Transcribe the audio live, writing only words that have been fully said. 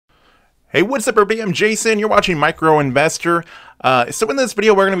Hey, what's up everybody? I'm Jason. You're watching Micro Investor. So in this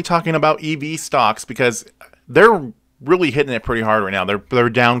video, we're going to be talking about EV stocks because they're really hitting it pretty hard right now. They're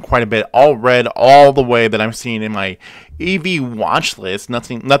down quite a bit. All red, all the way that I'm seeing in my EV watch list.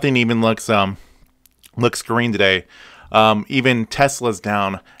 Nothing even looks green today. Even Tesla's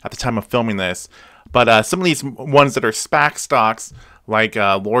down at the time of filming this. But some of these ones that are SPAC stocks, like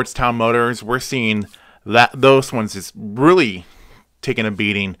Lordstown Motors, we're seeing that those ones is really taking a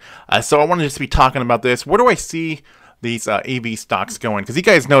beating. So I wanted to just be talking about this. Where do I see these EV stocks going? Because you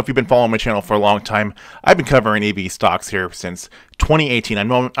guys know, if you've been following my channel for a long time, I've been covering EV stocks here since 2018. I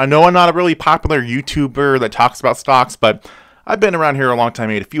know I'm not a really popular YouTuber that talks about stocks, but I've been around here a long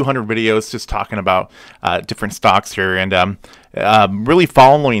time. I made a few hundred videos just talking about different stocks here, and really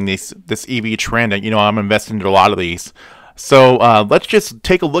following this EV trend. You know, I'm investing in a lot of these. So let's just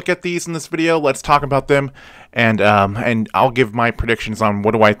take a look at these in this video. Let's talk about them, and I'll give my predictions on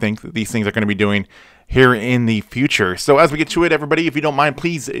what do I think that these things are going to be doing here in the future. So as we get to it, everybody, if you don't mind,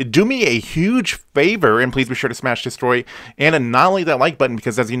 please do me a huge favor, and please be sure to smash, destroy, and annihilate that like button,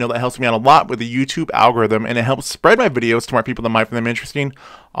 because as you know, that helps me out a lot with the YouTube algorithm, and it helps spread my videos to more people that might find them interesting.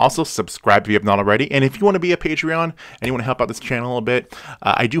 Also, subscribe if you have not already, and if you want to be a Patreon and you want to help out this channel a bit,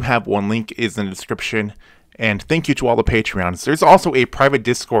 I do have one. Link is in the description. And thank you to all the Patreons. There's also a private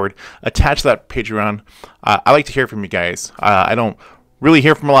Discord attached to that Patreon. I like to hear from you guys. I don't really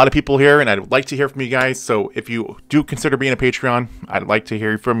hear from a lot of people here, and I'd like to hear from you guys. So if you do consider being a Patreon, I'd like to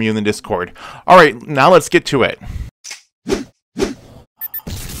hear from you in the Discord. All right, now let's get to it.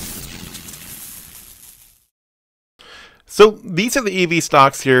 So these are the EV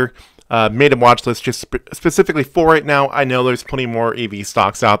stocks here. Made a watch list just specifically for it. Now, I know there's plenty more EV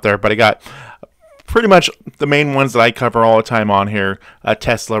stocks out there, but I got pretty much the main ones that I cover all the time on here: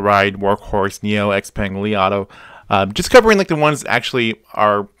 Tesla, Ride, Workhorse, NIO, XPeng, Li Auto. Just covering like the ones that actually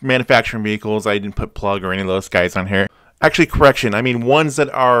are manufacturing vehicles. I didn't put Plug or any of those guys on here. Actually, correction, I mean ones that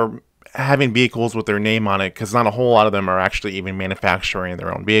are having vehicles with their name on it, because not a whole lot of them are actually even manufacturing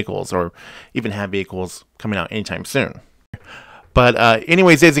their own vehicles or even have vehicles coming out anytime soon. But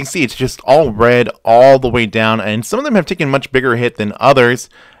anyways, as you can see, it's just all red all the way down, and some of them have taken a much bigger hit than others.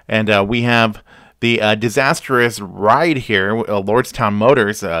 And we have the disastrous Ride here, Lordstown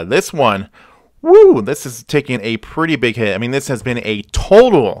Motors. This one, woo, this is taking a pretty big hit. I mean, this has been a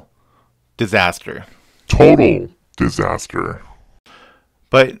total disaster. Total disaster.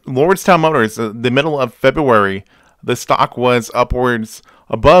 But Lordstown Motors, the middle of February, the stock was upwards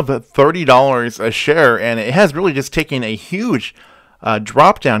above $30 a share, and it has really just taken a huge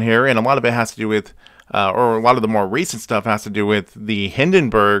drop down here, and a lot of it has to do with or a lot of the more recent stuff has to do with the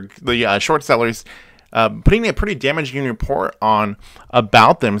Hindenburg, the short sellers, putting a pretty damaging report on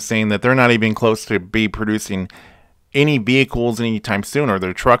about them, saying that they're not even close to be producing any vehicles anytime soon, or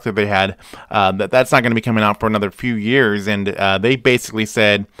their truck that they had, that's not going to be coming out for another few years. And they basically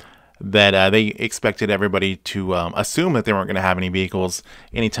said that they expected everybody to assume that they weren't going to have any vehicles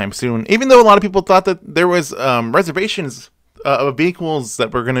anytime soon, even though a lot of people thought that there was reservations of vehicles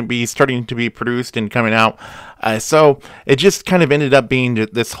that were going to be starting to be produced and coming out. So it just kind of ended up being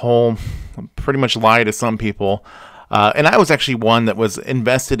this whole pretty much lie to some people. And I was actually one that was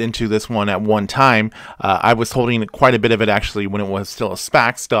invested into this one at one time. I was holding quite a bit of it actually when it was still a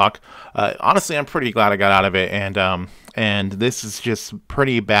SPAC stock. Honestly, I'm pretty glad I got out of it. And this is just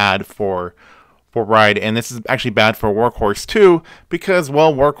pretty bad for Ride, and this is actually bad for Workhorse too, because,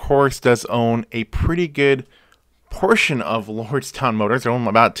 well, Workhorse does own a pretty good portion of Lordstown Motors. They own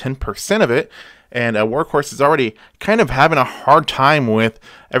about 10% of it, and Workhorse is already kind of having a hard time with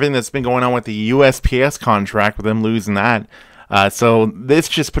everything that's been going on with the USPS contract, with them losing that. So this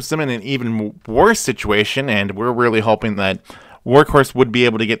just puts them in an even worse situation, and we're really hoping that Workhorse would be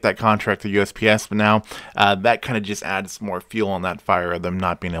able to get that contract to USPS, but now that kind of just adds more fuel on that fire of them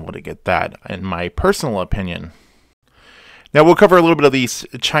not being able to get that, in my personal opinion. Now we'll cover a little bit of these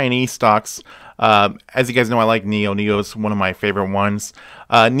Chinese stocks. As you guys know, I like NIO. NIO is one of my favorite ones.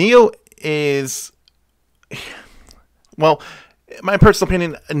 NIO is, well, my personal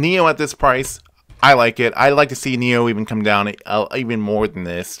opinion, NIO at this price, I like it. I'd like to see NIO even come down even more than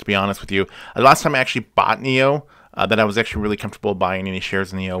this, to be honest with you. The last time I actually bought NIO, that I was actually really comfortable buying any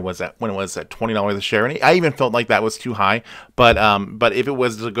shares in NIO, was when it was at $20 a share, and I even felt like that was too high. But if it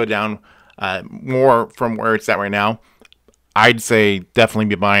was to go down more from where it's at right now, I'd say definitely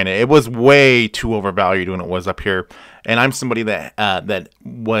be buying it. It was way too overvalued when it was up here, and I'm somebody that that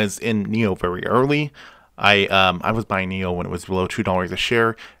was in NIO very early. I was buying NIO when it was below $2 a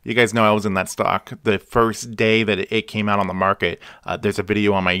share. You guys know I was in that stock the first day that it came out on the market. There's a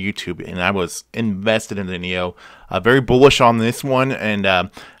video on my YouTube, and I was invested in the NIO. Very bullish on this one, and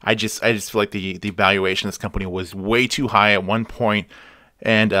I just feel like the valuation of this company was way too high at one point.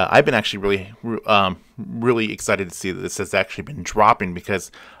 And I've been actually really excited to see that this has actually been dropping,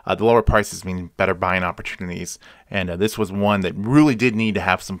 because the lower prices mean better buying opportunities. And this was one that really did need to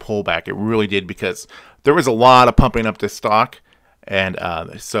have some pullback. It really did, because there was a lot of pumping up this stock. And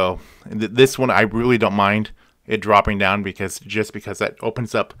so this one, I really don't mind it dropping down, because that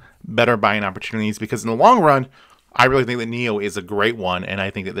opens up better buying opportunities. Because in the long run, I really think that NIO is a great one, and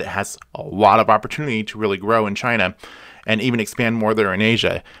I think that it has a lot of opportunity to really grow in China and even expand more there in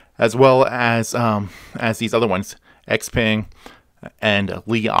Asia, as well as these other ones, Xpeng and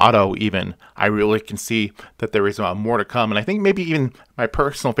Li Auto. Even I really can see that there is more to come, and I think maybe even my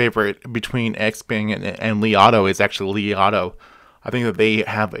personal favorite between Xpeng and Li Auto is actually Li Auto. I think that they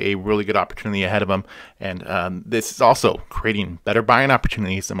have a really good opportunity ahead of them, and this is also creating better buying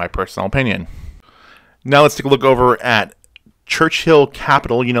opportunities, in my personal opinion. Now let's take a look over at Churchill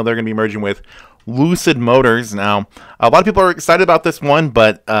Capital. You know, they're going to be merging with Lucid Motors. Now, a lot of people are excited about this one,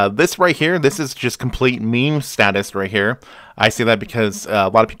 but this right here, this is just complete meme status right here. I say that because a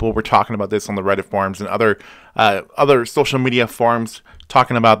lot of people were talking about this on the Reddit forums and other social media forums,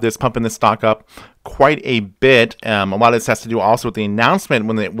 talking about this, pumping this stock up quite a bit. A lot of this has to do also with the announcement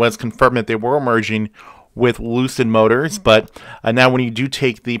when it was confirmed that they were merging with Lucid Motors. But now when you do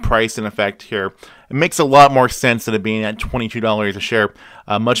take the price in effect here, it makes a lot more sense than it being at $22 a share.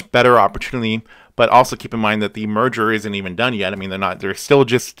 A much better opportunity. But also keep in mind that the merger isn't even done yet. I mean, they're still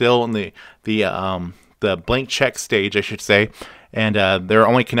in the blank check stage, I should say. And their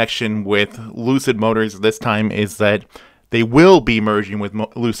only connection with Lucid Motors this time is that they will be merging with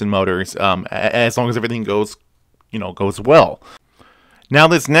Lucid Motors, as long as everything goes well. Now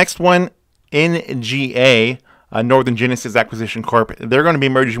this next one, NGA, Northern Genesis Acquisition Corp. They're going to be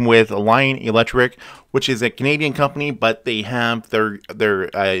merging with Lion Electric, which is a Canadian company, but they have their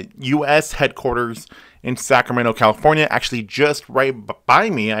U.S. headquarters in Sacramento, California. Actually, just right by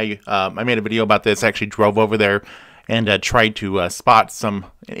me. I made a video about this. I actually drove over there and tried to spot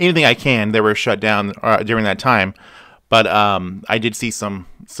anything I can. They were shut down during that time, but I did see some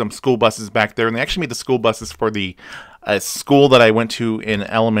school buses back there, and they actually made the school buses for the school that I went to in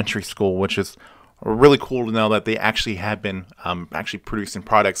elementary school, which is really cool to know that they actually have been actually producing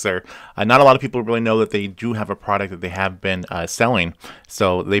products there. Not a lot of people really know that they do have a product that they have been selling.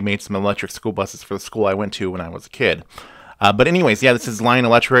 So they made some electric school buses for the school I went to when I was a kid. But anyways, yeah, this is Lion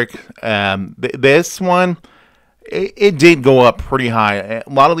Electric. This one, it did go up pretty high. A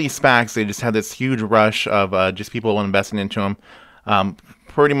lot of these SPACs, they just had this huge rush of just people investing into them.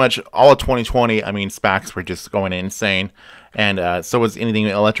 Pretty much all of 2020, I mean, SPACs were just going insane. And so was anything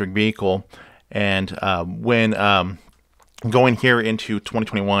electric vehicle. And when going here into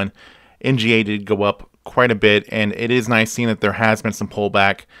 2021, NGA did go up quite a bit, and it is nice seeing that there has been some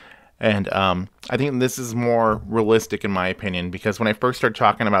pullback. And I think this is more realistic in my opinion, because when I first started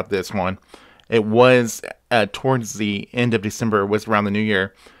talking about this one, it was towards the end of December, it was around the new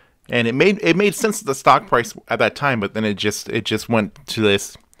year, and it made sense to the stock price at that time, but then it just went to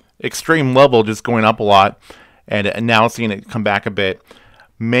this extreme level, just going up a lot, and now seeing it come back a bit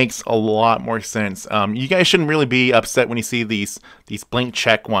makes a lot more sense. You guys shouldn't really be upset when you see these blank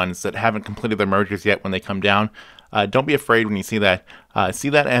check ones that haven't completed their mergers yet when they come down. Don't be afraid when you see that. See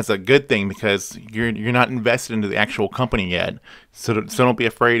that as a good thing, because you're not invested into the actual company yet. So don't be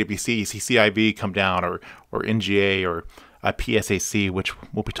afraid if you see CCIV come down, or NGA, or PSAC, which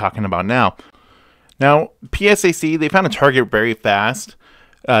we'll be talking about now. Now PSAC, they found a target very fast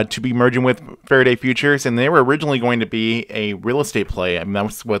to be merging with Faraday Futures, and they were originally going to be a real estate play. I mean, that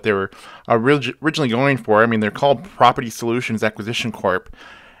was what they were originally going for. I mean, they're called Property Solutions Acquisition Corp,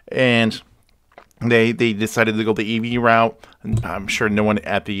 and they decided to go the EV route. I'm sure no one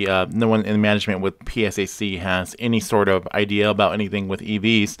in management with PSAC has any sort of idea about anything with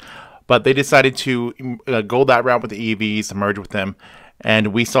EVs, but they decided to go that route with the EVs, merge with them, and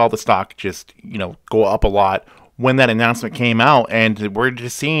we saw the stock just go up a lot when that announcement came out, and we're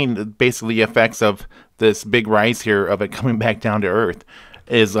just seeing basically the effects of this big rise here of it coming back down to earth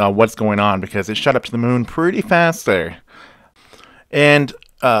is what's going on, because it shot up to the moon pretty fast there. And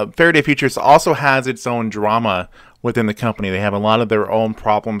Faraday Futures also has its own drama within the company. They have a lot of their own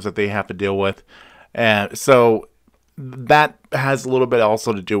problems that they have to deal with, and so that has a little bit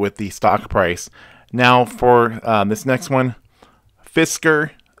also to do with the stock price. Now for this next one,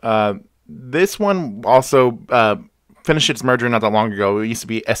 Fisker. This one also finished its merger not that long ago. It used to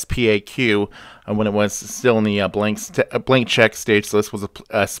be SPAQ when it was still in the blank check stage, so this was a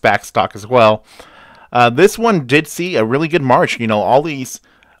SPAC stock as well. This one did see a really good March. You know, all these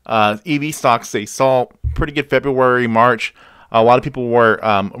EV stocks, they saw pretty good February, March. A lot of people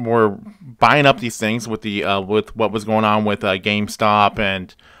were buying up these things with the with what was going on with GameStop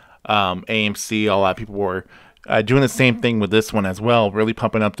and AMC. A lot of people were doing the same thing with this one as well, really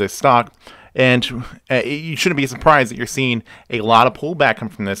pumping up this stock. And you shouldn't be surprised that you're seeing a lot of pullback come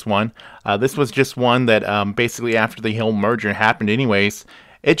from this one. This was just one that basically after the whole merger happened anyways,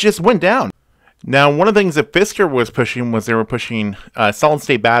 it just went down. Now, one of the things that Fisker was pushing was they were pushing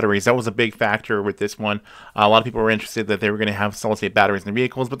solid-state batteries. That was a big factor with this one. A lot of people were interested that they were going to have solid-state batteries in their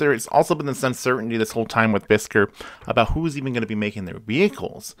vehicles, but there's also been this uncertainty this whole time with Fisker about who's even going to be making their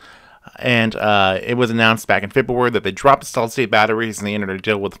vehicles. And it was announced back in February that they dropped the solid-state batteries and they entered a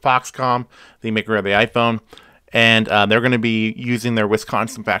deal with Foxconn, the maker of the iPhone, and they're going to be using their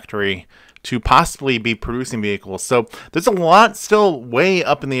Wisconsin factory to possibly be producing vehicles. So there's a lot still way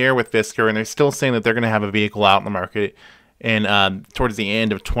up in the air with Fisker, and they're still saying that they're going to have a vehicle out in the market and towards the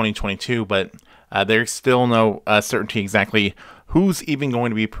end of 2022, but there's still no certainty exactly who's even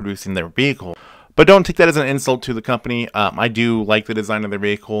going to be producing their vehicle. But don't take that as an insult to the company. I do like the design of their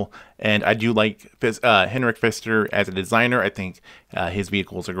vehicle, and I do like Henrik Fisker as a designer. I think his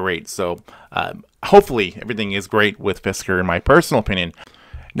vehicles are great. So hopefully everything is great with Fisker, in my personal opinion.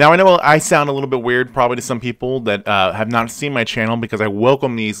 Now, I know I sound a little bit weird probably to some people that have not seen my channel because I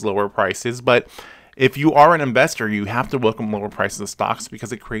welcome these lower prices, but if you are an investor, you have to welcome lower prices of stocks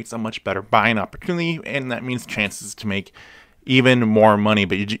because it creates a much better buying opportunity, and that means chances to make even more money.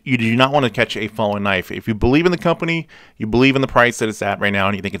 But you do not want to catch a falling knife. If you believe in the company, you believe in the price that it's at right now,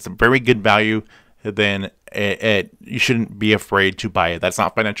 and you think it's a very good value, then you shouldn't be afraid to buy it. That's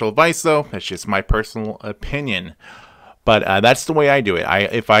not financial advice, though. That's just my personal opinion. But that's the way I do it.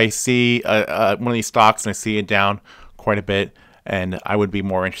 If I see one of these stocks and I see it down quite a bit, and I would be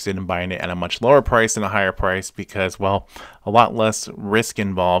more interested in buying it at a much lower price than a higher price because, well, a lot less risk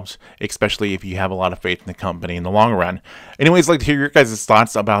involved, especially if you have a lot of faith in the company in the long run. Anyways, I'd like to hear your guys'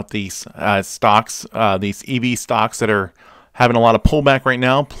 thoughts about these stocks, these EV stocks that are having a lot of pullback right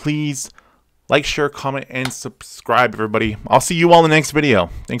now. Please like, share, comment, and subscribe, everybody. I'll see you all in the next video.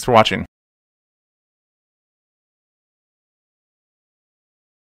 Thanks for watching.